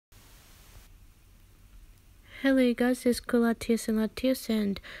Hello guys, it's Latias and Latias,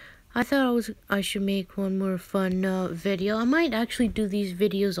 and I thought I should make one more fun video. I might actually do these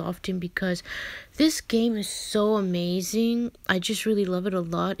videos often because this game is so amazing. I just really love it a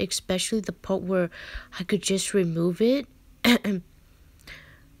lot, especially the part where I could just remove it and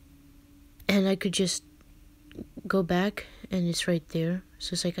I could just go back and it's right there.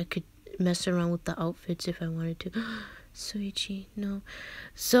 So it's like I could mess around with the outfits if I wanted to. Shuichi, no.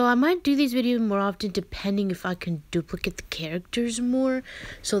 So I might do these videos more often depending if I can duplicate the characters more.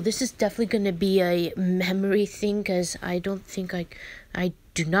 So this is definitely going to be a memory thing because I don't think I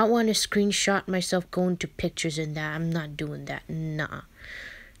do not want to screenshot myself going to pictures and that. I'm not doing that. Nah.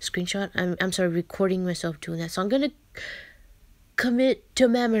 Screenshot? I'm sorry, recording myself doing that. So I'm going to commit to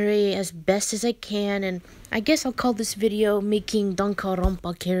memory as best as I can, and I guess I'll call this video making Danga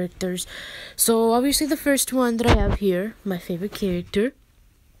Ronpa characters. So obviously the first one that I have here, my favorite character,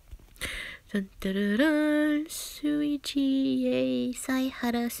 dun, dun, dun, dun, Shuichi, yay,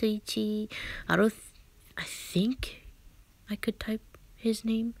 Saihara Shuichi. I think I could type his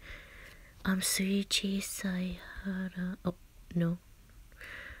name. Shuichi Saihara. Oh no,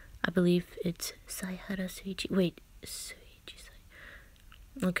 I believe it's Saihara Shuichi. Wait,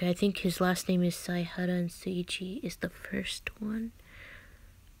 okay, I think his last name is Saihara and Shuichi is the first one.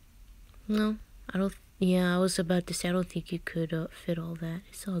 No, I don't. Yeah, I was about to say I don't think you could fit all that.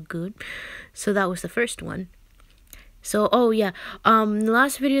 It's all good. So that was the first one. So oh yeah, the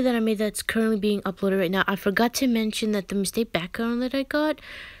last video that I made that's currently being uploaded right now, I forgot to mention that the mistake background that I got,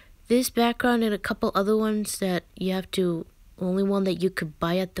 this background and a couple other ones that you have to, only one that you could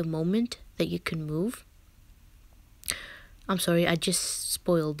buy at the moment that you can move. I'm sorry, I just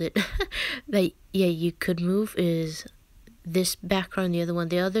spoiled it. That, yeah, you could move is this background, the other one.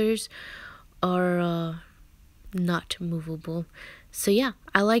 The others are not movable. So yeah,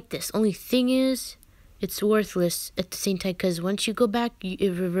 I like this. Only thing is, it's worthless at the same time because once you go back, it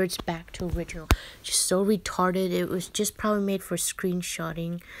reverts back to original. Just so retarded. It was just probably made for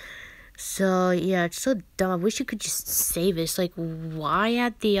screenshotting. So yeah, it's so dumb. I wish you could just save it. It's like, why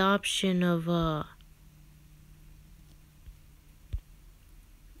add the option of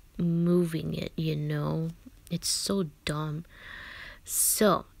moving it, you know? It's so dumb.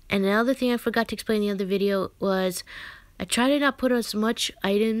 So, and another thing I forgot to explain in the other video was I tried to not put as much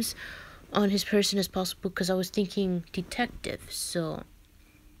items on his person as possible because I was thinking detective. So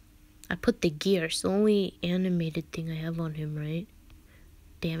I put the gears, the only animated thing I have on him, right?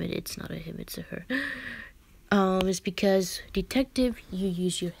 Damn it, it's not a him, it's a her. It's because detective, you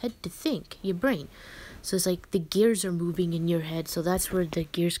use your head to think, your brain. So it's like the gears are moving in your head. So that's where the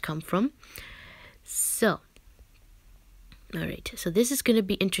gears come from. So, alright. So this is going to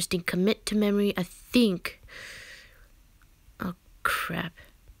be interesting. Commit to memory. I think. Oh, crap.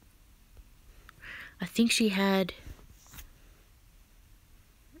 I think she had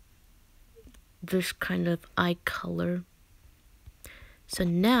this kind of eye color. So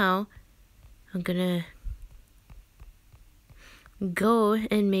now I'm going to go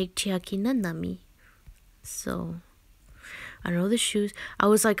and make Chiaki Nanami. So, I don't know the shoes. I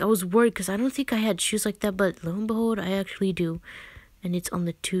was worried because I don't think I had shoes like that, but lo and behold, I actually do. And it's on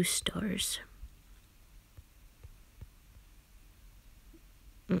the 2 stars.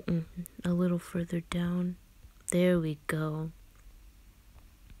 A little further down. There we go.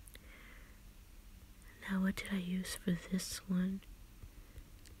 Now, what did I use for this one?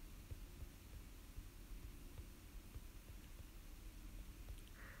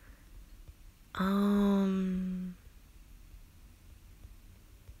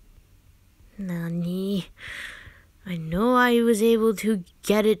 Nani? I know I was able to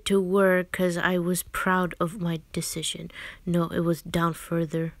get it to work because I was proud of my decision. No, it was down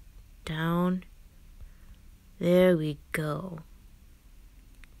further. Down. There we go.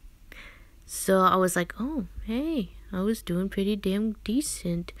 So I was like, oh, hey, I was doing pretty damn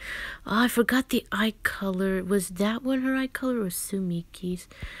decent. Oh, I forgot the eye color. Was that one her eye color or Sumiki's?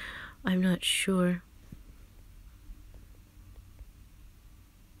 I'm not sure.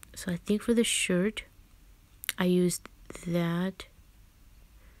 So I think for the shirt, I used that.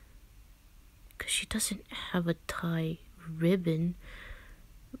 Because she doesn't have a tie ribbon.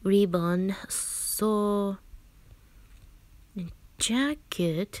 So,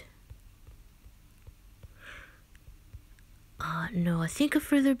 jacket. No, I think a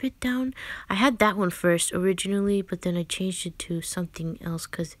further bit down. I had that one first originally, but then I changed it to something else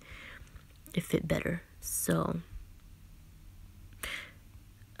because it fit better. So,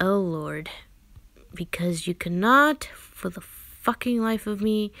 oh Lord, because you cannot, for the fucking life of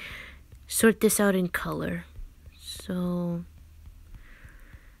me, sort this out in color. So,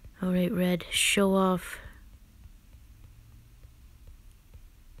 alright, red, show off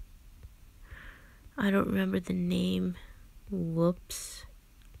I don't remember the name. Whoops.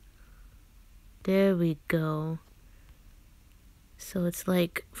 There we go. So it's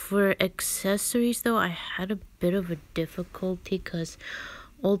like for accessories though, I had a bit of a difficulty because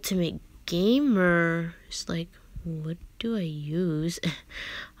Ultimate Gamer is like, what do I use?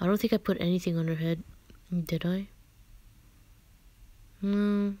 I don't think I put anything on her head. Did I?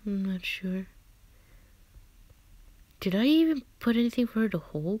 No, I'm not sure. Did I even put anything for her to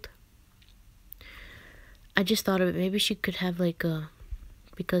hold? I just thought of it. Maybe she could have like a,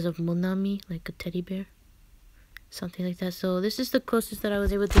 because of Monami, like a teddy bear. Something like that. So this is the closest that I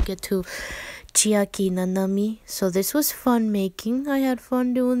was able to get to Chiaki Nanami. So this was fun making. I had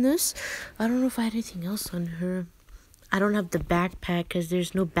fun doing this. I don't know if I had anything else on her. I don't have the backpack because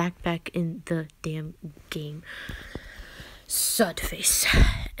there's no backpack in the damn game. Sud face.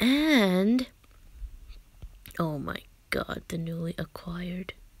 And oh my god, the newly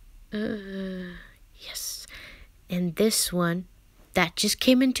acquired. Yes. And this one that just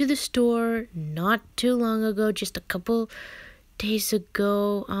came into the store not too long ago, just a couple days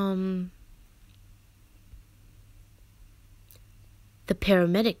ago. The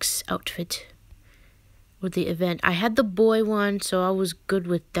paramedics outfit with the event. I had the boy one, so I was good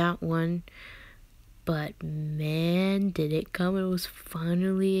with that one. But man, did it come. I was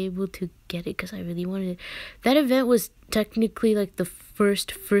finally able to get it because I really wanted it. That event was technically like the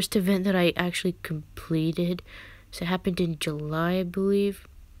first event that I actually completed. So it happened in July, I believe.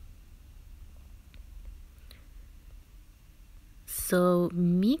 So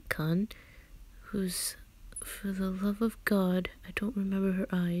Mikan, who's, for the love of God, I don't remember her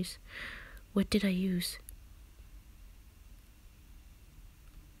eyes. What did I use?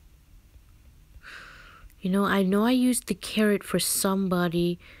 You know I used the carrot for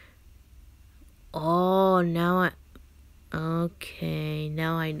somebody. Oh, now okay,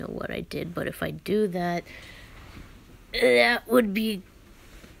 now I know what I did. But if I do that, that would be...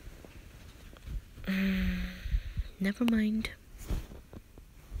 Never mind.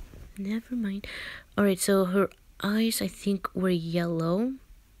 Never mind. Alright, so her eyes, I think, were yellow.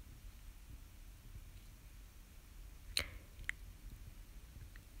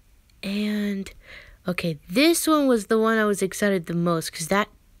 And... okay, this one was the one I was excited the most because that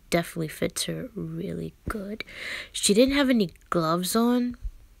definitely fits her really good. She didn't have any gloves on.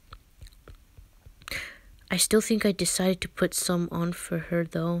 I still think I decided to put some on for her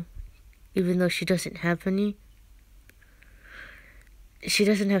though, even though she doesn't have any. She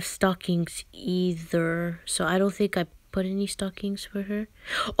doesn't have stockings either, so I don't think I put any stockings for her.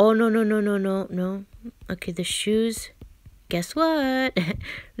 Oh, no. Okay, the shoes, guess what?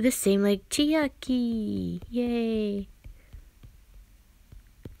 The same like Chiaki. Yay.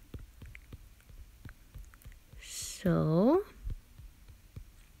 So,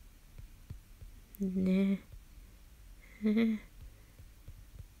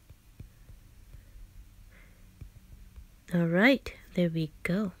 all right, there we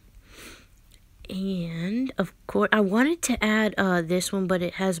go. And of course, I wanted to add this one, but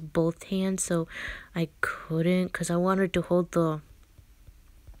it has both hands, so I couldn't because I wanted to hold the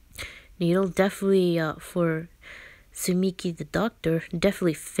needle. Definitely for Sumiki the doctor,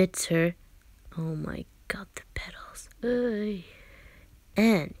 definitely fits her. Oh my god, the petals. Ugh.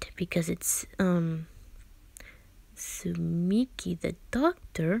 And because it's Sumiki the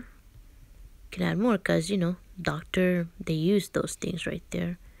doctor, can add more because, you know, doctor, they use those things right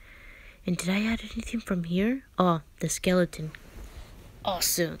there. And did I add anything from here? Oh, the skeleton.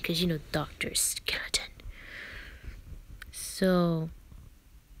 Awesome, because, you know, doctor skeleton. So,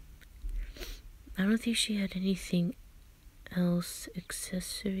 I don't think she had anything else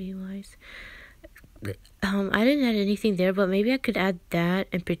accessory-wise. I didn't add anything there, but maybe I could add that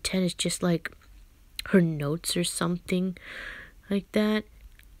and pretend it's just like her notes or something like that.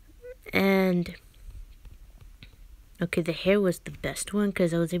 And okay, the hair was the best one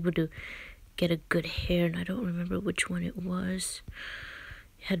because I was able to get a good hair, and I don't remember which one it was.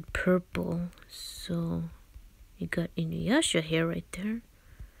 It had purple, so you got Inuyasha hair right there.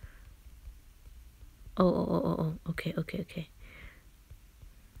 Oh, okay.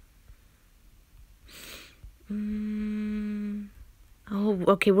 Oh,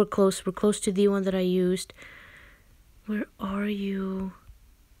 okay, we're close. We're close to the one that I used. Where are you?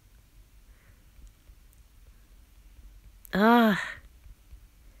 Because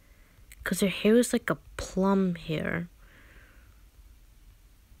her hair is like a plum hair.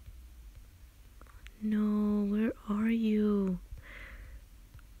 No, where are you?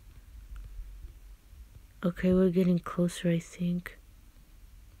 Okay, we're getting closer, I think.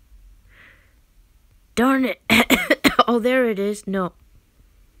 Darn it! Oh, there it is. No.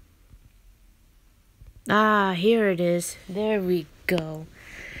 Ah, here it is. There we go.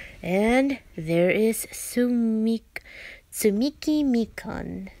 And there is Tsumiki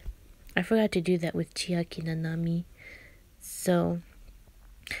Mikan. I forgot to do that with Chiaki Nanami. So,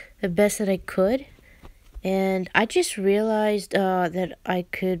 the best that I could. And I just realized that I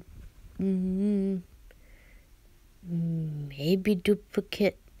could maybe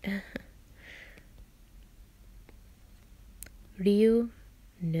duplicate Ryu.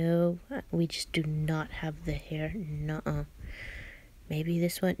 No, we just do not have the hair. Nuh-uh. Maybe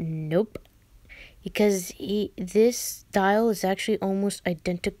this one. Nope. Because this style is actually almost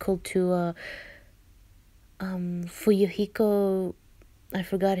identical to Fuyuhiko. I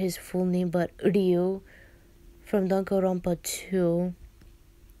forgot his full name, but Ryu from Danga Ronpa 2.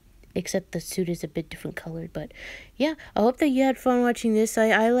 Except the suit is a bit different colored. But yeah, I hope that you had fun watching this.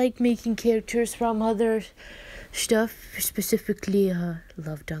 I like making characters from other stuff. Specifically,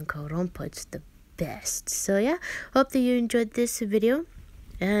 love Danga Ronpa. It's the best. So yeah, hope that you enjoyed this video.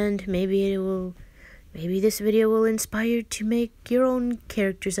 And maybe this video will inspire you to make your own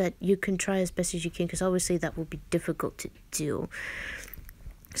characters that you can try as best as you can. Because obviously that will be difficult to do.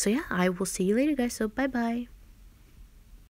 So yeah, I will see you later, guys. So bye-bye.